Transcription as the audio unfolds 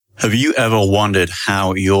Have you ever wondered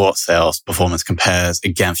how your sales performance compares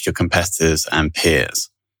against your competitors and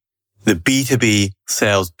peers? The B2B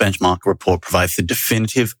Sales Benchmark Report provides the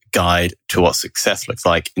definitive guide to what success looks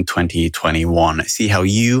like in 2021. See how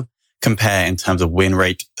you compare in terms of win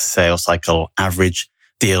rate, sales cycle, average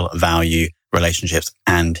deal value, relationships,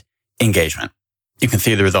 and engagement. You can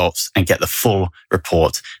see the results and get the full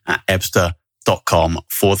report at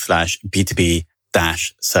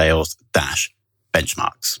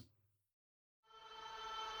ebsta.com/B2B-sales-benchmarks.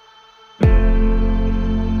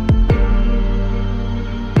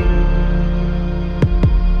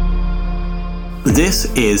 This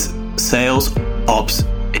is Sales Ops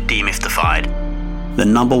Demystified, the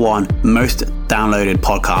 #1 most downloaded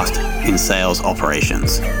podcast in sales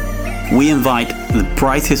operations. We invite the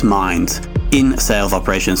brightest minds in sales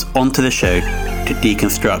operations onto the show to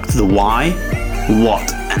deconstruct the why,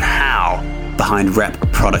 what, and how behind rep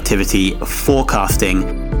productivity, forecasting,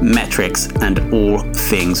 metrics, and all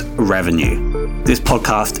things revenue. This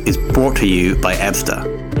podcast is brought to you by Ebsta,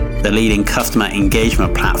 the leading customer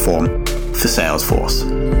engagement platform for Salesforce.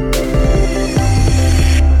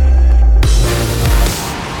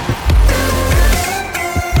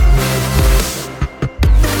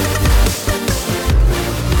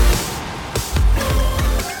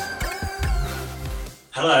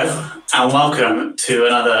 Hello, and welcome to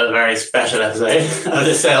another very special episode of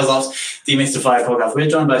the Sales Ops Demystified podcast. We're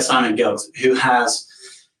joined by Simon Gilks, who has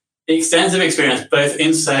extensive experience both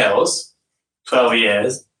in sales, 12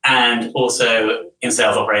 years, and also in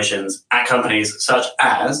sales operations at companies such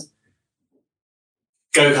as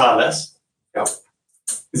GoCarless, Yep.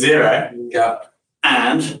 Xero, Yep.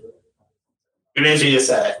 and we literally just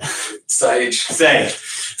said it. Sage.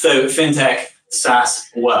 So FinTech, SaaS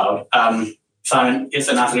world. Simon, it's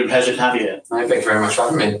an absolute pleasure to have you here. No, thank you very much for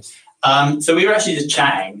having me. So we were actually just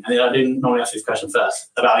chatting, and I didn't normally ask this question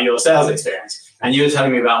first, about your sales experience. And you were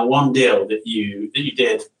telling me about one deal that you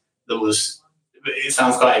did that was, it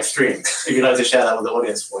sounds quite extreme. If you'd like to share that with the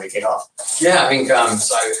audience before we kick off. Yeah, I think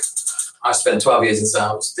so. I spent 12 years in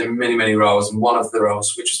sales, did many roles, and one of the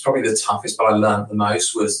roles, which was probably the toughest, but I learned the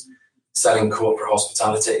most, was selling corporate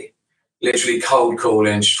hospitality. Literally cold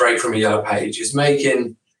calling straight from a yellow pages,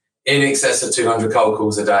 making in excess of 200 cold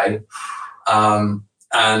calls a day. And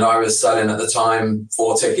I was selling at the time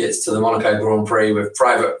 4 tickets to the Monaco Grand Prix with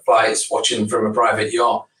private flights, watching from a private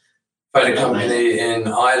yacht. Phoned a company in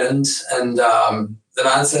Ireland, and the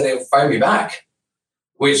man said he'll phone me back,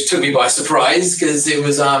 which took me by surprise because it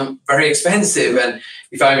was very expensive. And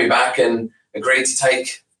he phoned me back and agreed to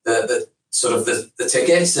take the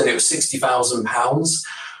tickets, and it was £60,000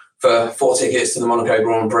 for 4 tickets to the Monaco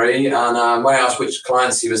Grand Prix. And when I asked which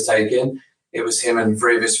clients he was taking, it was him and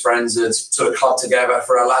 3 of his friends had sort of clubbed together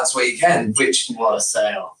for a lads' weekend, which... What a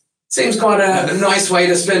sale. Seems quite a nice way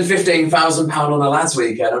to spend £15,000 on a lads'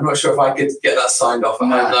 weekend. I'm not sure if I could get that signed off at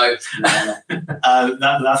home, though.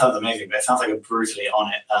 That sounds amazing, but it sounds like a brutally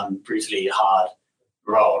hard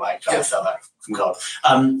role, like trying to sell that from God.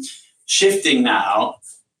 Shifting now,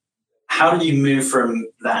 how did you move from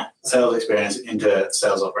that sales experience into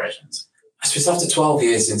sales operations? I suppose after 12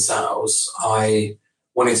 years in sales, I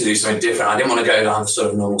wanted to do something different. I didn't want to go down the sort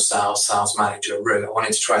of normal sales manager route. I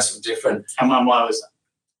wanted to try something different. And why was that?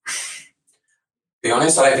 Be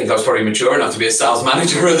honest, I don't think I was probably mature enough to be a sales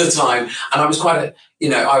manager at the time. And I was I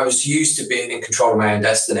was used to being in control of my own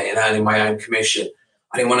destiny and earning my own commission.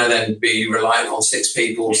 I didn't want to then be reliant on 6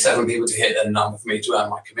 people, 7 people to hit their number for me to earn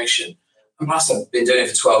my commission. And plus, I've been doing it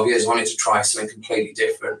for 12 years. I wanted to try something completely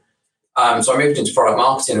different. So I moved into product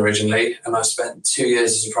marketing originally, and I spent 2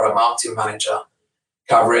 years as a product marketing manager,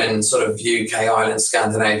 covering sort of UK, Ireland,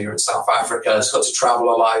 Scandinavia, and South Africa. I just got to travel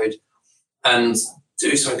a load and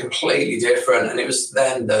do something completely different. And it was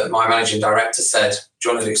then that my managing director said, do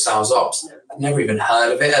you want to do sales ops? I'd never even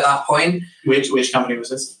heard of it at that point. Which company was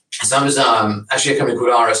this? So that was actually a company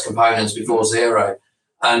called RS Components before Xero.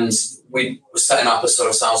 And we were setting up a sort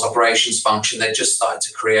of sales operations function. They just started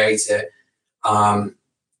to create it.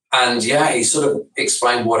 And yeah, he sort of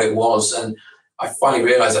explained what it was. And I finally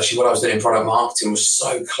realized actually what I was doing in product marketing was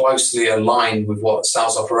so closely aligned with what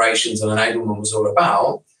sales operations and enablement was all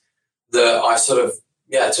about that I sort of,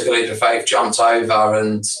 took a leap of faith, jumped over,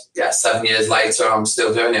 and 7 years later, I'm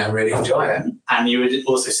still doing it and really enjoy it. And you had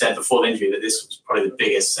also said before the interview that this was probably the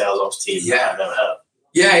biggest sales ops team I've ever heard of.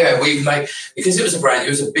 Yeah. We because it was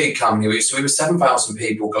a big company. We were 7,000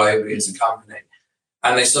 people globally as a company.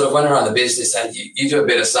 And they sort of went around the business and you do a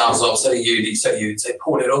bit of sales ops, so do you. They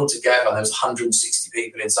pulled it all together. There was 160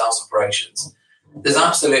 people in sales operations. There's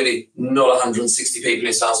absolutely not 160 people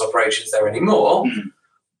in sales operations there anymore. Mm-hmm.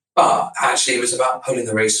 But actually, it was about pulling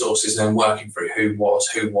the resources and working through who was,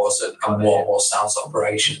 who wasn't, and what was sales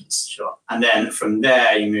operations. Sure. And then from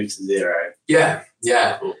there, you moved to Xero. Yeah.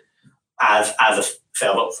 Cool. As a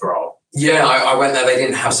sales ops role. Yeah, I went there. They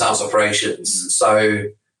didn't have sales operations, so they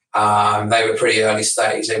were pretty early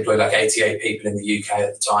stage. They employed like 88 people in the UK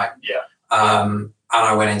at the time. Yeah. And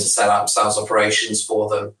I went in to set up sales operations for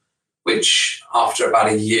them, which after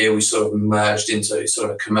about a year, we sort of merged into sort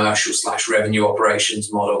of a commercial / revenue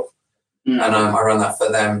operations model. And I ran that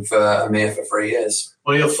for them for EMEA for 3 years.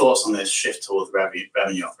 What are your thoughts on this shift towards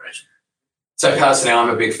revenue operation? So personally, I'm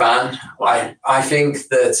a big fan. Why? I think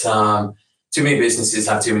that too many businesses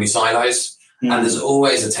have too many silos, and there's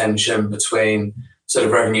always a tension between sort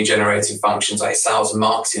of revenue generating functions like sales and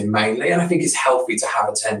marketing mainly. And I think it's healthy to have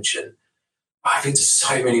a tension. I've been to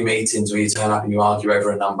so many meetings where you turn up and you argue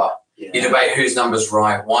over a number. Yeah. You debate whose number's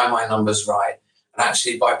right, why my number's right. And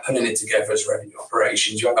actually, by putting it together as revenue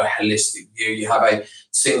operations, you have a holistic view. You have a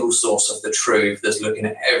single source of the truth that's looking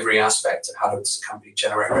at every aspect of how does a company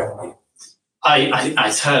generate revenue.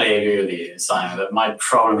 I totally agree with you, Simon, but my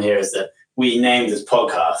problem here is that we named this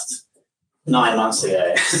podcast 9 months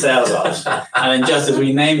ago, Sales Ops. And then just as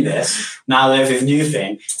we named this, now there's this new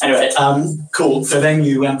thing. Anyway, cool. So then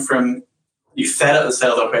you set up the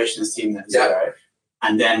sales operations team at Xero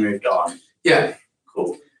and then moved on. Yeah.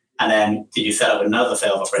 Cool. And then did you set up another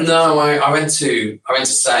sales operations? No, I went to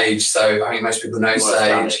Sage. So I think most people know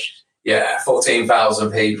Sage. Yeah,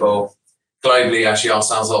 14,000 people. Globally, actually, our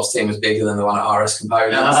sales ops team was bigger than the one at RS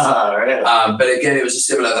Components. Oh, really? But again, it was a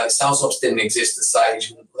similar. Like, sales ops didn't exist at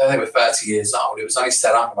Sage. They were 30 years old. It was only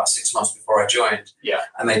set up about 6 months before I joined. Yeah.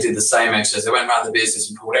 And they did the same exercise. They went around the business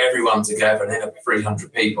and pulled everyone together and ended up with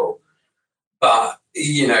 300 people. But,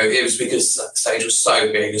 it was because Sage was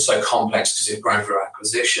so big and so complex because it had grown through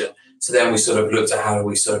acquisition. So then we sort of looked at how do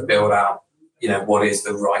we sort of build out, what is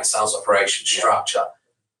the right sales operation structure.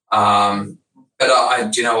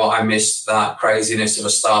 But do you know what? I missed that craziness of a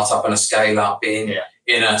startup and a scale up being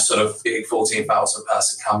in a sort of big 14,000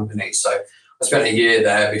 person company. So I spent a year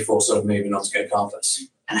there before sort of moving on to GoCardless.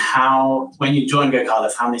 And when you joined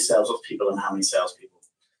GoCardless, how many sales people and how many salespeople?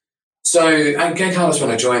 So at GoCardless, when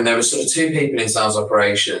I joined, there were sort of 2 people in sales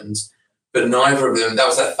operations, but neither of them, that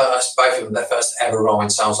was both of them, their first ever role in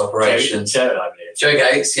sales operations. Joe, I believe. Joe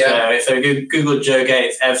Gates, yeah. So Google Joe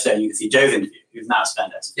Gates episode, you can see Joe's interview, who's now at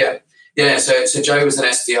Spendesk. Yeah. Yeah, so Joe was an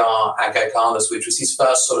SDR at GoCardless, which was his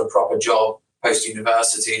first sort of proper job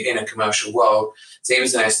post-university in a commercial world. So he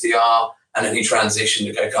was an SDR, and then he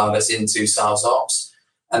transitioned to GoCardless into sales ops.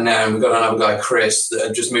 And then we've got another guy, Chris, that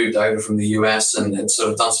had just moved over from the US and had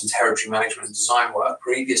sort of done some territory management and design work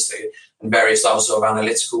previously and various other sort of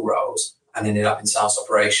analytical roles and ended up in sales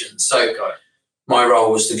operations. So my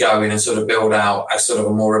role was to go in and sort of build out a sort of a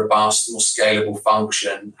more robust, more scalable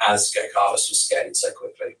function as GoCardless was scaling so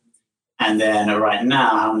quickly. And then right now,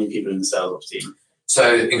 how many people in the sales ops team?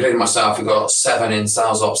 So including myself, we've got 7 in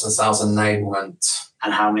sales ops and sales enablement.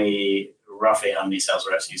 And roughly how many sales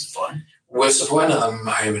reps are you supporting? We're supporting at the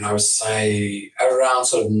moment, I would say, around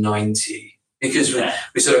sort of 90. Because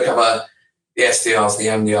we sort of cover the SDRs, the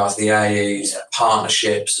MDRs, the AEs,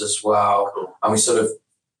 partnerships as well. Cool. And we sort of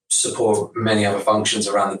support many other functions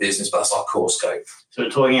around the business, but that's our core scope. So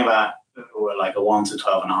we're talking about like a 1 to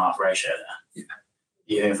 12.5 ratio there.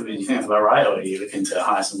 Yeah. Do you think that's about right, or are you looking to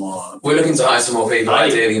hire some more? We're looking to hire some more people,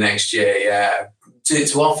 ideally next year, yeah.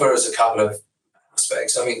 To offer us a couple of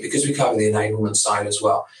aspects. I mean, because we cover the enablement side as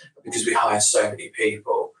well, because we hire so many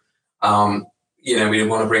people, we didn't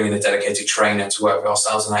want to bring in a dedicated trainer to work with our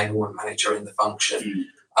sales enablement manager in the function.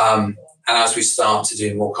 And as we start to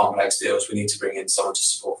do more complex deals, we need to bring in someone to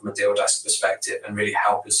support from a deal desk perspective and really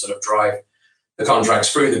help us sort of drive the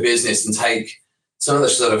contracts through the business and take some of the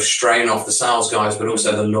sort of strain off the sales guys, but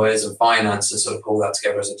also the lawyers and finance and sort of pull that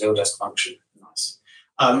together as a deal desk function. Nice.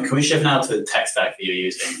 Can we shift now to the tech stack that you're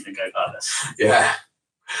using in GoCardless?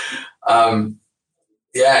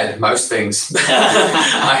 Yeah. Most things.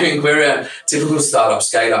 I think we're a typical startup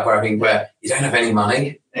scale up where you don't have any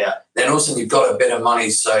money. Yeah. Then all of a sudden you've got a bit of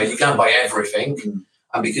money, so you can't buy everything.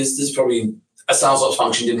 And because there's probably a sales ops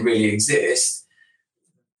function didn't really exist,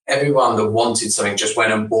 everyone that wanted something just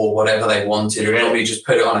went and bought whatever they wanted, or normally just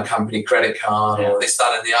put it on a company credit card or this,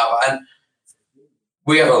 that, and the other. And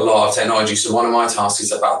we have a lot of technology, so one of my tasks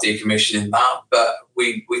is about decommissioning that, but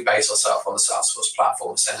we base ourselves on the Salesforce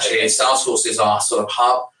platform, essentially. Okay. Salesforce is our sort of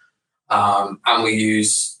hub, and we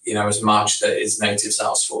use, as much that is native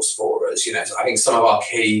Salesforce for us. So I think some of our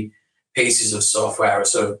key pieces of software are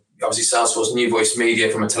sort of, obviously, Salesforce New Voice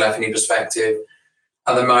Media from a telephony perspective.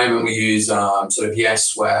 At the moment, we use sort of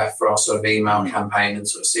Yesware for our sort of email campaign and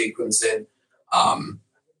sort of sequencing.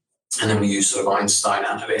 And then we use sort of Einstein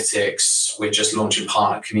Analytics. We're just launching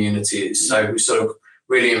partner communities. So we sort of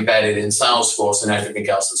really embedded in Salesforce and everything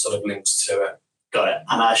else that sort of links to it. Got it.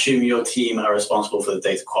 And I assume your team are responsible for the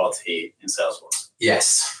data quality in Salesforce.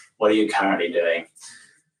 Yes. What are you currently doing?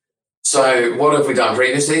 So what have we done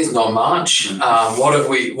previously? It's not much. What are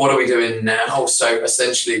we doing now? So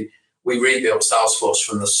essentially, we rebuilt Salesforce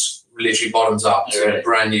from the literally bottoms up to a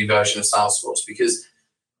brand new version of Salesforce, because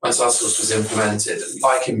when Salesforce was implemented,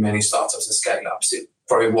 like in many startups and scale-ups, it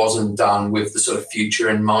probably wasn't done with the sort of future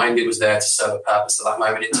in mind. It was there to serve a purpose at that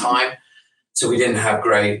moment in time. So we didn't have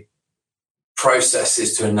great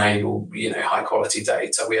processes to enable, high quality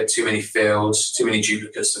data. We had too many fields, too many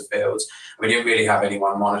duplicates of fields. We didn't really have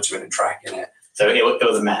anyone monitoring and tracking it. So it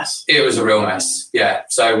was a mess. It was a real mess, yeah.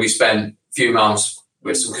 So we spent a few months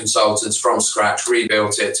with some consultants from scratch,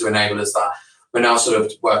 rebuilt it to enable us that. We're now sort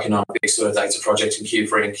of working on a big sort of data project in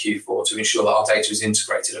Q3 and Q4 to ensure that our data is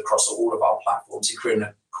integrated across all of our platforms, including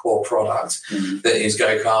a core product that is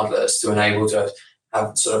GoCardless, to enable to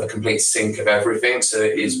have sort of a complete sync of everything so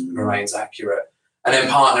it remains accurate. And then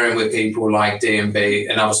partnering with people like D&B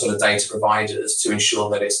and other sort of data providers to ensure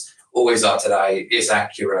that it's always up to date, it's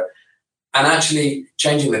accurate. And actually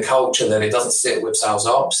changing the culture that it doesn't sit with sales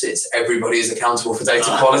ops, it's everybody is accountable for data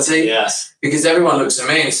quality. Yes. Because everyone looks at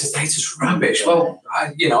me and says, data's rubbish. Well,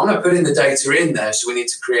 I'm not putting the data in there, so we need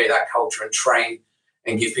to create that culture and train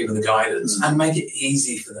and give people the guidance and make it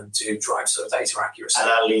easy for them to drive sort of data accuracy. And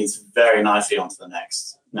that leads very nicely onto the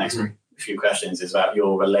next few questions, is about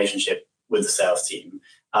your relationship with the sales team.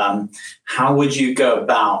 How would you go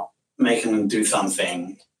about making them do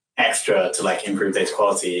something extra to improve data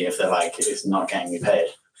quality if they're it's not getting me paid?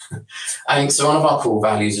 I think so. One of our core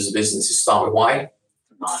values as a business is start with why.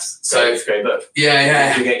 Nice. It's a great book.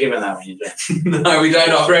 Yeah. You get given that when you do. No, we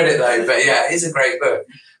don't. I've read it though, but yeah, it's a great book.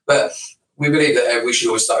 But we believe that we should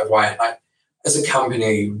always start with why. As a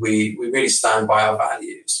company, we really stand by our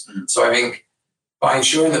values. So I think by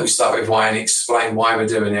ensuring that we start with why and explain why we're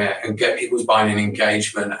doing it and get people's buy-in and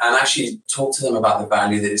engagement and actually talk to them about the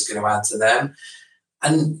value that it's going to add to them.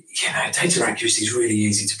 And, data accuracy is really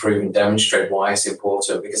easy to prove and demonstrate why it's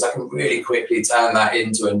important, because I can really quickly turn that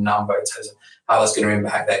into a number in terms of how that's going to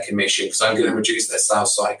impact their commission, because I'm going to reduce their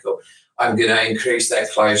sales cycle. I'm going to increase their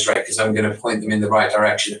close rate because I'm going to point them in the right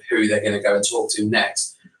direction of who they're going to go and talk to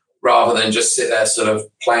next, rather than just sit there sort of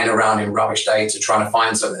playing around in rubbish data, trying to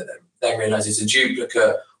find something that they realise it's a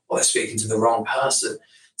duplicate or they're speaking to the wrong person.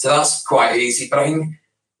 So that's quite easy. But I think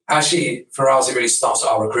actually for us, it really starts at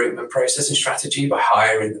our recruitment process and strategy by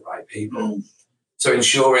hiring the right people. So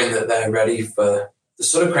ensuring that they're ready for the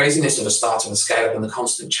sort of craziness of a startup and scale up and the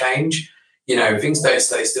constant change. Things don't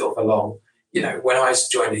stay still for long. When I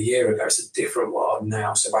joined a year ago, it's a different world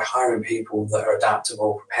now. So by hiring people that are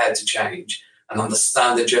adaptable, prepared to change, and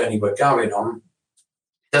understand the journey we're going on,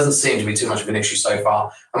 it doesn't seem to be too much of an issue so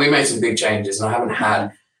far. And we made some big changes, and I haven't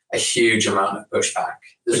had a huge amount of pushback.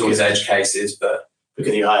 There's always edge cases, but...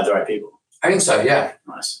 Because you hired the right people? I think so, yeah.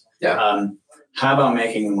 Nice. Yeah. How about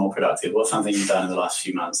making them more productive? What's something you've done in the last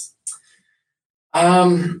few months?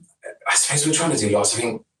 I suppose we're trying to do lots. I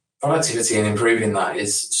think productivity and improving that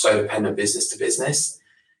is so dependent business to business.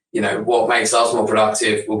 What makes us more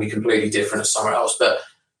productive will be completely different as somewhere else. But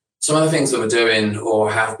some of the things that we're doing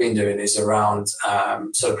or have been doing is around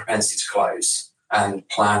sort of propensity to close and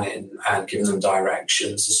planning and giving them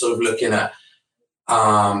direction. So sort of looking for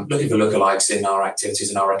lookalikes in our activities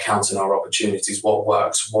and our accounts and our opportunities. What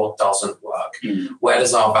works, what doesn't work? Where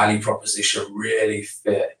does our value proposition really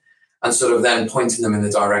fit? And sort of then pointing them in the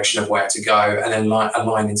direction of where to go, and then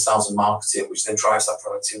aligning sales and marketing, which then drives that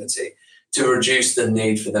productivity to reduce the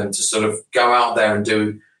need for them to sort of go out there and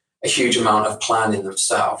do a huge amount of planning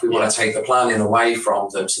themselves. We want to take the planning away from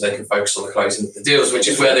them so they can focus on the closing of the deals, which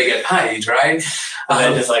is where they get paid, right? And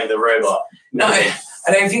they're just like the robot. No, I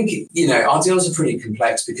don't think, our deals are pretty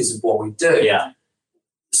complex because of what we do. Yeah.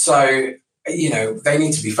 So, they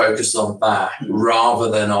need to be focused on that rather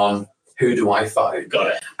than on who do I phone. Got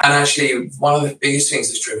it. And actually, one of the biggest things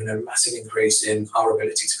that's driven a massive increase in our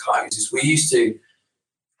ability to close is we used to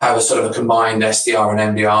have a sort of a combined SDR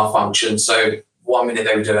and MDR function. So 1 minute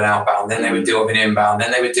they would do an outbound, then they would deal with an inbound,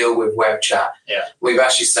 then they would deal with web chat. Yeah. We've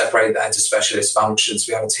actually separated that into specialist functions.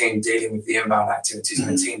 We have a team dealing with the inbound activities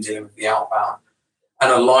and a team dealing with the outbound.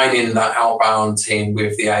 And aligning that outbound team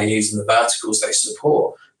with the AEs and the verticals they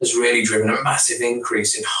support has really driven a massive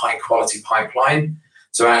increase in high quality pipeline.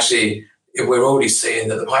 So actually, we're already seeing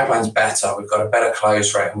that the pipeline's better. We've got a better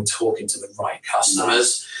close rate and we're talking to the right customers.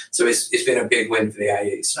 Nice. So it's been a big win for the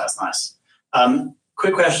AEs. That's nice.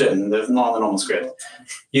 quick question that's not on the normal script.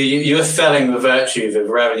 You were selling the virtues of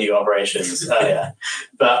revenue operations earlier,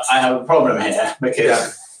 but I have a problem here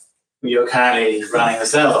because you're currently running the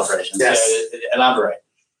sales operations. Yes. So elaborate.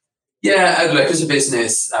 Yeah, look, as a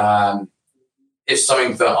business, it's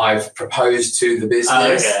something that I've proposed to the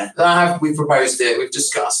business. We've proposed it, we've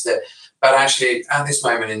discussed it, but actually at this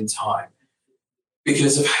moment in time,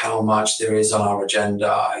 because of how much there is on our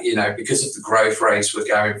agenda, because of the growth rates we're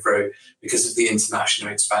going through, because of the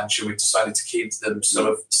international expansion, we've decided to keep them sort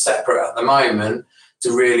of separate at the moment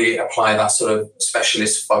to really apply that sort of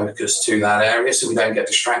specialist focus to that area so we don't get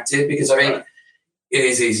distracted, because I think it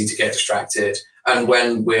is easy to get distracted. And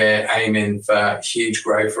when we're aiming for huge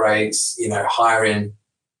growth rates, hiring,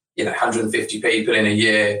 150 people in a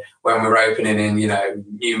year, when we're opening in,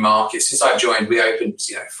 new markets. Since I joined, we opened,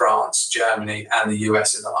 France, Germany, and the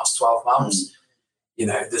US in the last 12 months.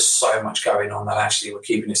 There's so much going on that actually we're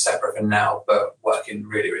keeping it separate for now, but working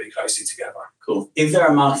really, really closely together. Cool. Is there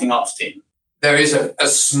a marketing ops team? There is a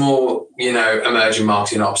small, emerging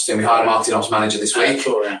marketing ops team. We hired a marketing ops manager this week.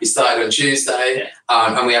 Cool, yeah. He started on Tuesday,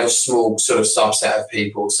 and we have a small sort of subset of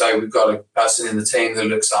people. So we've got a person in the team that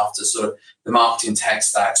looks after sort of the marketing tech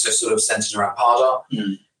stack, so sort of centered around Pardot.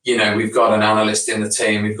 We've got an analyst in the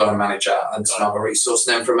team, we've got a manager and some other resource.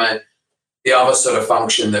 And then from the other sort of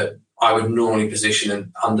function that I would normally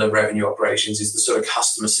position under revenue operations is the sort of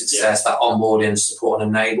customer success, that onboarding, support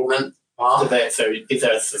and enablement. So is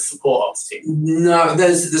there a support ops team? No,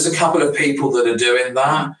 there's a couple of people that are doing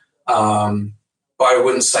that, but I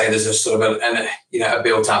wouldn't say there's a sort of a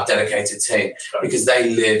built-out dedicated team, because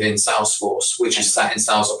they live in Salesforce, which is sat in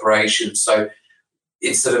sales operations. So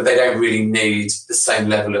it's sort of, they don't really need the same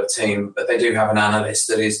level of team, but they do have an analyst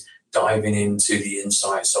that is diving into the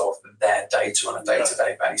insights of their data on a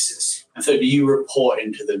day-to-day basis. And so do you report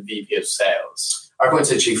into the VP of sales? I report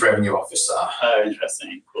to the Chief Revenue Officer. Oh,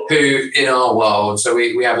 interesting. Cool. Who, in our world, so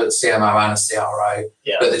we have a CMO and a CRO,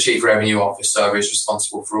 but the Chief Revenue Officer is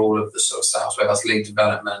responsible for all of the sort of sales, whether that's lead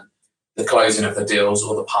development, the closing of the deals,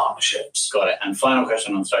 or the partnerships. Got it. And final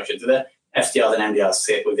question on structure. Do the SDRs and MDRs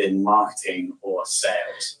sit within marketing or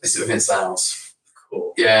sales? They sit within sales.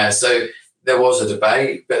 Cool. Yeah, so there was a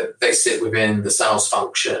debate, but they sit within the sales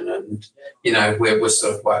function. And, we're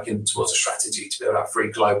sort of working towards a strategy to build out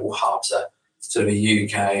 3 global hubs, sort of a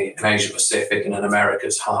UK, an Asia Pacific, and an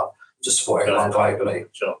Americas hub to support everyone globally.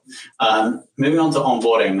 Sure. Moving on to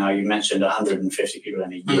onboarding, now you mentioned 150 people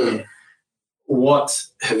in a year. What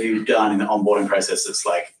have you done in the onboarding process that's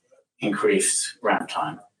like increased ramp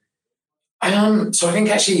time? So I think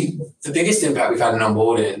actually the biggest impact we've had in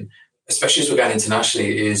onboarding, especially as we're going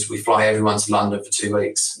internationally, is we fly everyone to London for 2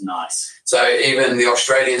 weeks. Nice. So even the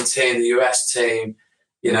Australian team, the US team,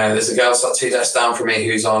 there's a girl sort of 2 desks down from me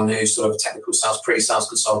who's sort of technical sales, pre-sales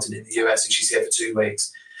consultant in the US, and she's here for 2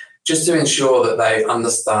 weeks, just to ensure that they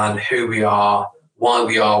understand who we are, why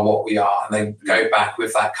we are, what we are, and they go back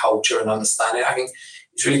with that culture and understanding. I think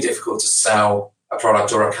it's really difficult to sell a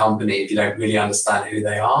product or a company if you don't really understand who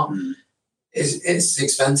they are. It's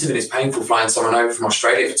expensive and it's painful flying someone over from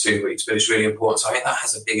Australia for 2 weeks, but it's really important. So I think that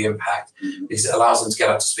has a big impact because it allows them to get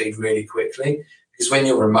up to speed really quickly. Because when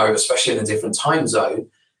you're remote, especially in a different time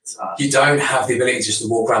zone, you don't have the ability just to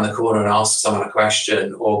walk around the corner and ask someone a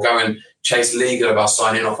question or go and chase legal about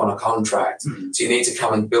signing off on a contract. So you need to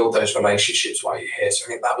come and build those relationships while you're here. So I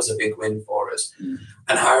think that was a big win for us. And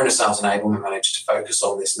hiring a sales enablement manager to focus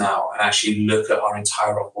on this now and actually look at our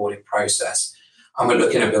entire onboarding process. And we're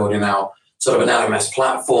looking at building out sort of an LMS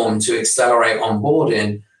platform to accelerate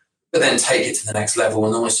onboarding, but then take it to the next level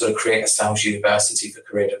and almost sort of create a sales university for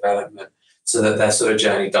career development so that their sort of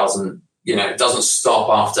journey doesn't stop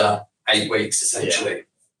after 8 weeks, essentially.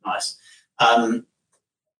 Yeah. Nice.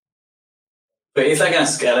 But if they're going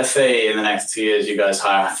to scale, let's say in the next 2 years you guys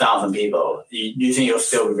hire 1,000 people, you think you'll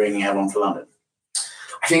still be bringing everyone to London?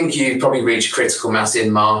 I think you probably reach critical mass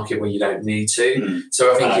in market where you don't need to.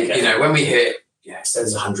 So I think, when we hit, say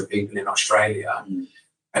there's 100 people in Australia,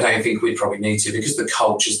 I don't think we'd probably need to because the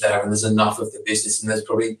culture's there and there's enough of the business and there's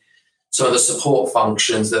probably some of the support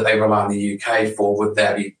functions that they rely on the UK for would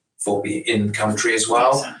there be in country as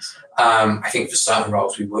well. I think for certain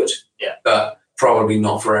roles we would, but probably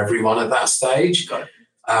not for everyone at that stage. Got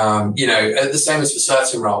it. The same as for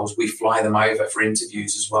certain roles, we fly them over for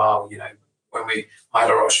interviews as well. When we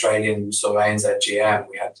hired our Australian sort of ANZ GM,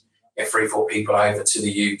 we had 3-4 people over to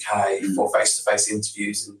the UK for face-to-face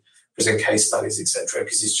interviews and present case studies, etc.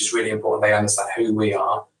 Because it's just really important they understand who we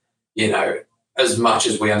are, as much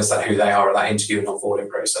as we understand who they are at that interview and onboarding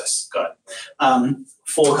process. Got it.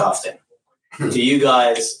 Forecasting. Are you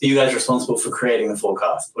guys responsible for creating the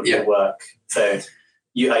forecast? What do you work? So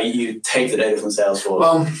You take the data from Salesforce?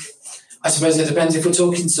 Well, I suppose it depends. If we're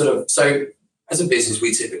talking so as a business,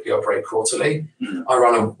 we typically operate quarterly. I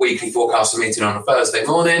run a weekly forecast meeting on a Thursday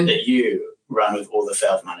morning. That you run with all the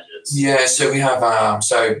sales managers? Yeah, so we have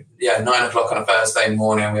 9 o'clock on a Thursday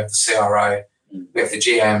morning. We have the CRO, we have the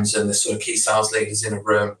GMs and the sort of key sales leaders in a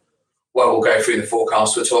room. Well, we'll go through the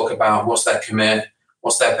forecast. We'll talk about what's their commit,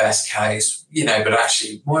 what's their best case, but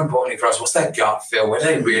actually, more importantly for us, what's their gut feel? Where do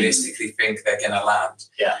they realistically think they're going to land?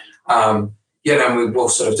 Yeah. Then we will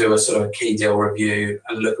sort of do a key deal review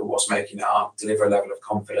and look at what's making it up, deliver a level of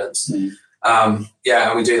confidence. And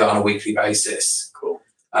we do that on a weekly basis. Cool.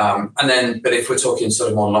 But if we're talking sort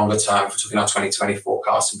of more longer term, if we're talking our 2020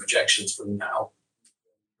 forecasts and projections from now,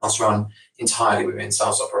 that's run entirely within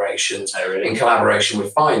sales operations in collaboration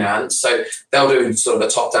with finance. So they'll do sort of a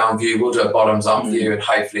top-down view, we'll do a bottoms-up view, and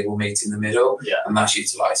hopefully we'll meet in the middle. Yeah. And that's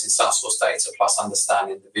utilising Salesforce data plus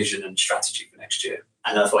understanding the vision and strategy for next year.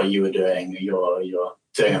 And that's what you were doing. You're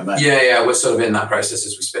doing it. Yeah, we're sort of in that process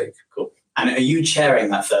as we speak. Cool. And are you chairing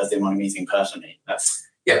that Thursday morning meeting personally?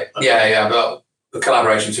 Yeah. But the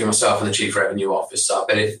collaboration between myself and the Chief Revenue Officer.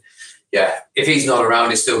 But if he's not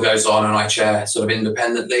around, it still goes on, and I chair sort of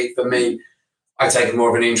independently. For me, I take more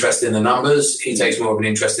of an interest in the numbers. He takes more of an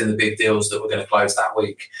interest in the big deals that we're going to close that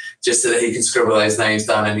week, just so that he can scribble those names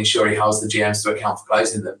down and ensure he holds the GMs to account for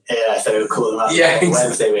closing them. Yeah, so we'll call them up. Yeah,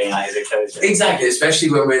 Wednesday being like, is it closed? Exactly, especially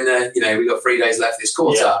when we're in we've got 3 days left this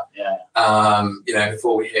quarter.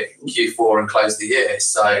 Before we hit Q4 and close the year.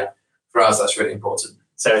 So for us, that's really important.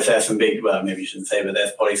 So if there's some big, well, maybe you shouldn't say, but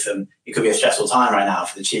there's probably it could be a stressful time right now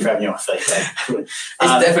for the Chief Revenue Officer. It's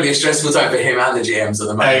definitely a stressful time for him and the GMs at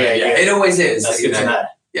the moment. It always is. That's good to know.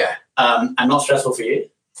 Yeah. And not stressful for you?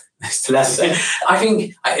 Less so. I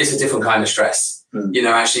think it's a different kind of stress.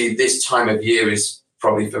 Actually, this time of year is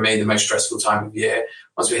probably for me the most stressful time of year.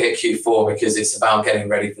 Once we hit Q4, because it's about getting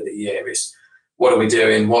ready for the year. It's what are we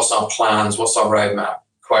doing? What's our plans? What's our roadmap?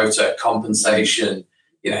 Quota, compensation,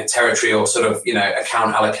 territory or sort of,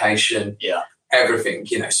 account allocation, everything,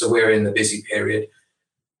 so we're in the busy period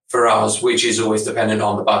for us, which is always dependent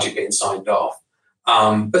on the budget being signed off.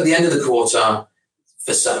 But the end of the quarter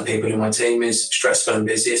for certain people in my team is stressful and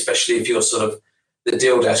busy, especially if you're sort of the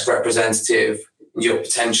deal desk representative, you're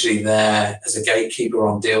potentially there as a gatekeeper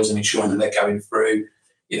on deals and ensuring that they're going through,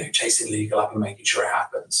 chasing legal up and making sure it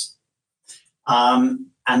happens.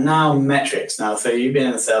 And now metrics. So you've been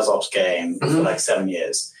in the sales ops game for like 7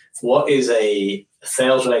 years. What is a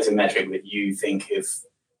sales-related metric that you think is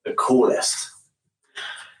the coolest?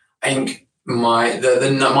 I think my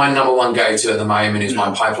number one go-to at the moment is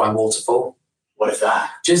my pipeline waterfall. What is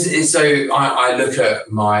that? I look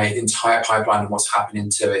at my entire pipeline and what's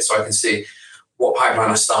happening to it, so I can see what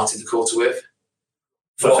pipeline I started the quarter with.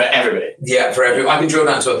 For everybody? Yeah, for everybody. I can drill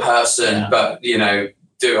down to a person, but,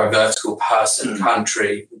 do a vertical person,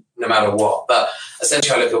 country, no matter what. But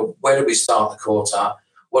essentially I look at where did we start the quarter?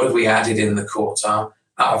 What have we added in the quarter?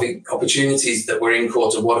 I think opportunities that were in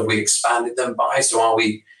quarter, what have we expanded them by? So are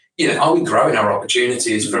we growing our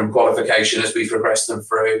opportunities from qualification as we progress them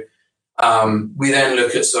through? We then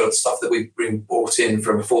look at sort of stuff that we've brought in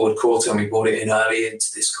from a forward quarter and we brought it in early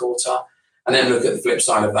into this quarter. And then look at the flip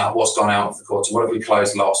side of that, what's gone out of the quarter? What have we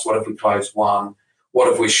closed lost? What have we closed won? What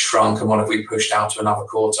have we shrunk and what have we pushed out to another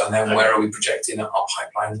quarter? And then where are we projecting our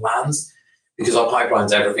pipeline lands? Because our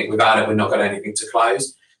pipeline's everything. Without it, we've not got anything to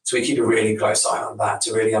close. So we keep a really close eye on that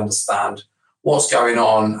to really understand what's going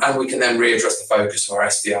on. And we can then readdress the focus of our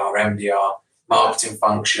SDR, MDR, marketing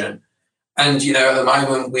function. And, at the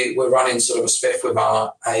moment, we're running sort of a spiff with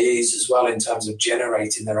our AEs as well in terms of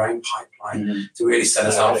generating their own pipeline to really set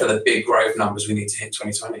us up for the big growth numbers we need to hit in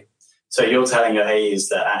 2020. So you're telling your AEs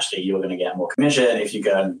that actually you're going to get more commission if you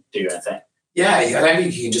go and do your own thing? Yeah, I don't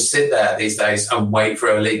think you can just sit there these days and wait for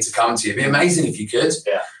a lead to come to you. It'd be amazing if you could.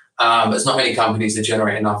 Yeah. There's not many companies that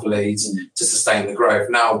generate enough leads to sustain the growth.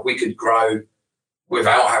 Now, we could grow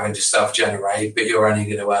without having to self-generate, but you're only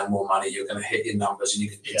going to earn more money. You're going to hit your numbers and you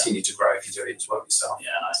can continue to grow if you do it as well yourself. Yeah,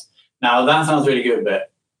 nice. Now, that sounds really good,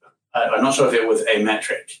 but I'm not sure if it was a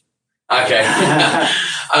metric. Okay.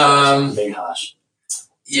 Being harsh.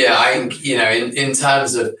 Yeah, I think, in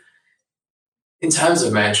terms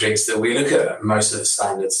of metrics that we look at most of the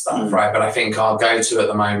standard stuff, right? But I think our go-to at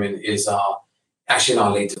the moment is our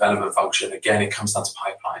lead development function. Again, it comes down to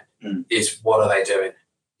pipeline. Is what are they doing?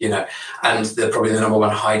 And probably the number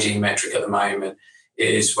one hygiene metric at the moment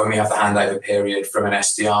is when we have the handover period from an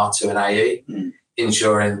SDR to an AE,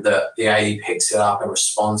 ensuring that the AE picks it up and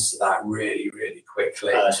responds to that really, really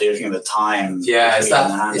quickly. So you're looking at the time. Yeah,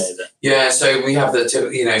 so we have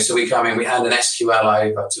so we come in, we hand an SQL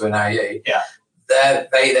over to an AE. Yeah.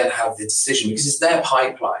 they then have the decision because it's their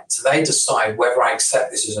pipeline. So they decide whether I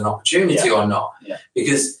accept this as an opportunity or not. Yeah.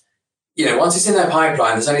 Because, once it's in their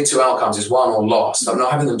pipeline, there's only two outcomes. It's won or lost. I'm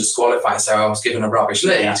not having them disqualify and say, I was given a rubbish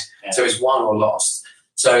lead. Yeah. So it's won or lost.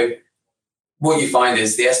 So what you find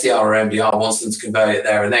is the SDR or MDR wants them to convert it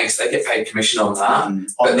there and then, because they get paid commission on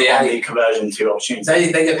that. But the conversion to opportunities.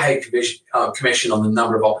 They get paid commission on the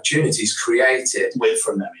number of opportunities created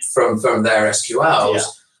from them. From their SQLs. Yeah.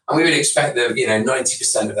 And we would expect that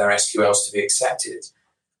 90% of their SQLs to be accepted.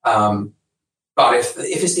 But if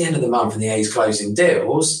it's the end of the month and the A's closing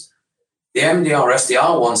deals, the MDR or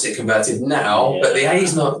SDR wants it converted now, but the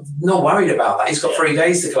A's not worried about that. He's got 3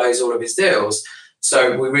 days to close all of his deals.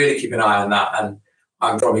 So we really keep an eye on that. And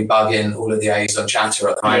I'm probably bugging all of the A's on Chatter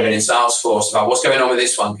at the moment in Salesforce about what's going on with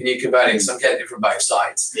this one. Can you convert it? Because I'm getting it from both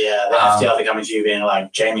sides. Yeah, the SDR are coming to you being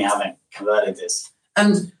like, Jamie, haven't converted this.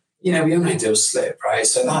 And, we all know deals slip, right?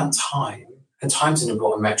 So that time's an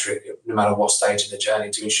important metric, no matter what stage of the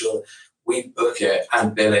journey, to ensure we book it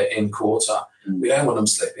and bill it in quarter. We don't want them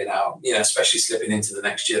slipping out, especially slipping into the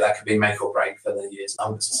next year. That could be make or break for the year's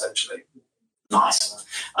numbers, essentially. Nice.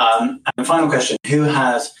 And final question, who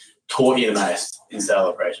has taught you the most in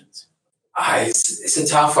sales operations? It's a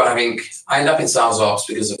tough one. I think I ended up in sales ops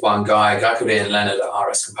because of one guy, a guy called Ian Leonard at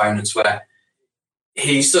RS Components, where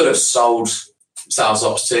he sort of sold sales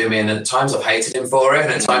ops to me, and at times I've hated him for it,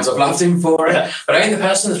 and at times I've loved him for it. Yeah. But I think the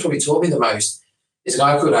person that's probably taught me the most is a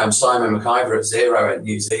guy called Simon McIver at Xero at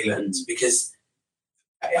New Zealand, because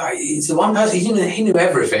he's the one person, he knew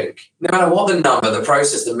everything. No matter what the number, the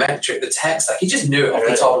process, the metric, the tech stack, he just knew it off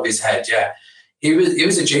the top of his head, yeah. He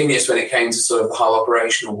was a genius when it came to sort of the whole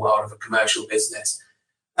operational world of a commercial business.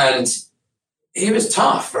 And he was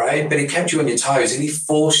tough, right? But he kept you on your toes, and he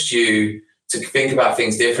forced you to think about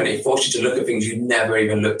things differently. He forced you to look at things you'd never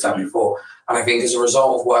even looked at before. And I think as a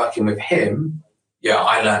result of working with him,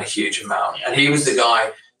 I learned a huge amount. And he was the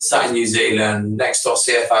guy sat in New Zealand next to our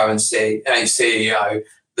CFO and CEO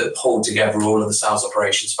that pulled together all of the sales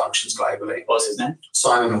operations functions globally. What's his name?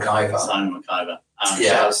 Simon McIver. Simon.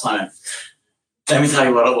 Simon. Let me tell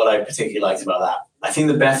you what I particularly liked about that. I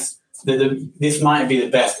think this might be the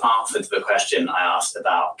best answer to the question I asked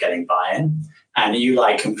about getting buy-in. And you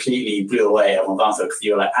completely blew away everyone's answer, because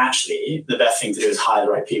you were like, actually, the best thing to do is hire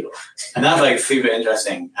the right people. And that's super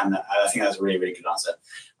interesting. And I think that's a really, really good answer.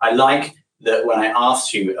 I like that when I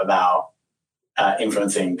asked you about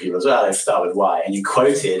influencing people as well, I start with why. And you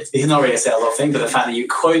quoted, this is not really a sales off thing, but the fact that you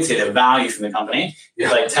quoted a value from the company is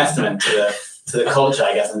testament to the culture,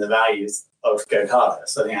 I guess, and the values of GoCarter.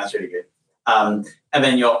 So I think that's really good. And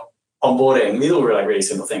then your onboarding, these are all really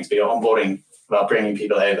simple things, but your onboarding about bringing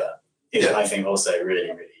people over is, I think, also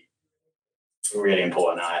really, really, really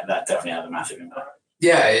important. That definitely has a massive impact.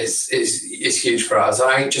 Yeah, it's huge for us.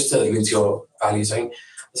 I just to link to your values, I think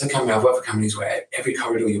as a company, I've worked for companies where every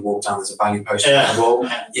corridor you walk down, there's a value poster on the wall.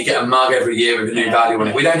 You get a mug every year with a new value on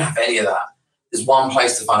it. We don't have any of that. There's one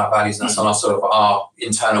place to find our values, and that's on our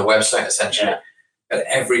internal website, essentially. Yeah. But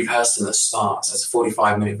every person that starts has a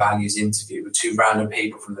 45-minute values interview with two random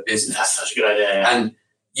people from the business. That's such a good idea. Yeah. And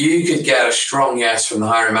you could get a strong yes from the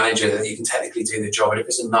hiring manager that you can technically do the job, but if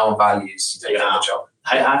it's a no on values, you don't get the job.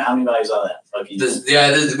 How many values are there?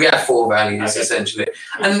 We have 4 values, essentially.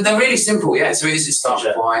 And they're really simple, So it starts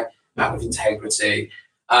with why, act with integrity,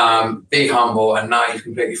 be humble, and now you've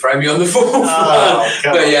completely thrown me on the fourth one.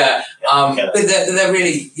 But they're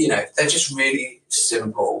really, they're just really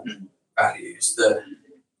simple values that,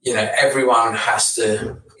 everyone has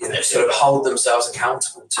to, sort of hold themselves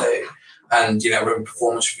accountable to. And, we're in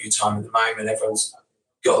performance review time at the moment. Everyone's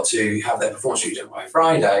got to have their performance review done by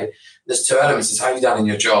Friday. There's 2 elements. It's how have you done in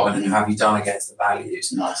your job, and then how have you done against the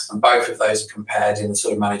values. Nice. And both of those are compared in the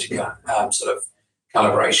sort of managing sort of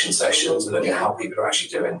calibration sessions and looking at how people are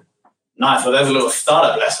actually doing. Nice. Well, there's a little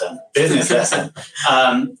startup lesson, business lesson.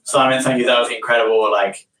 Simon, thank you. That was incredible.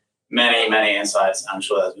 Many, many insights. I'm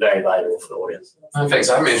sure that's very valuable for the audience. Thanks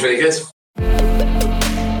for having me. It's really good.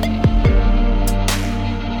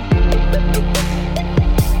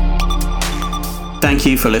 Thank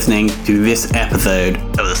you for listening to this episode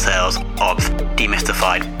of the Sales Ops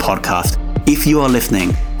Demystified podcast. If you are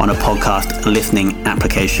listening on a podcast listening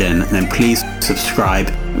application, then please subscribe,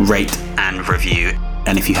 rate, and review.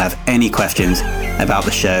 And if you have any questions about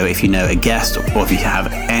the show, if you know a guest, or if you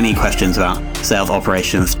have any questions about sales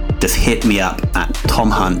operations, just hit me up at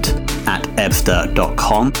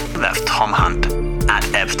tomhunt@ebster.com. That's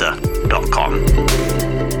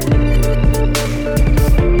tomhunt@ebster.com.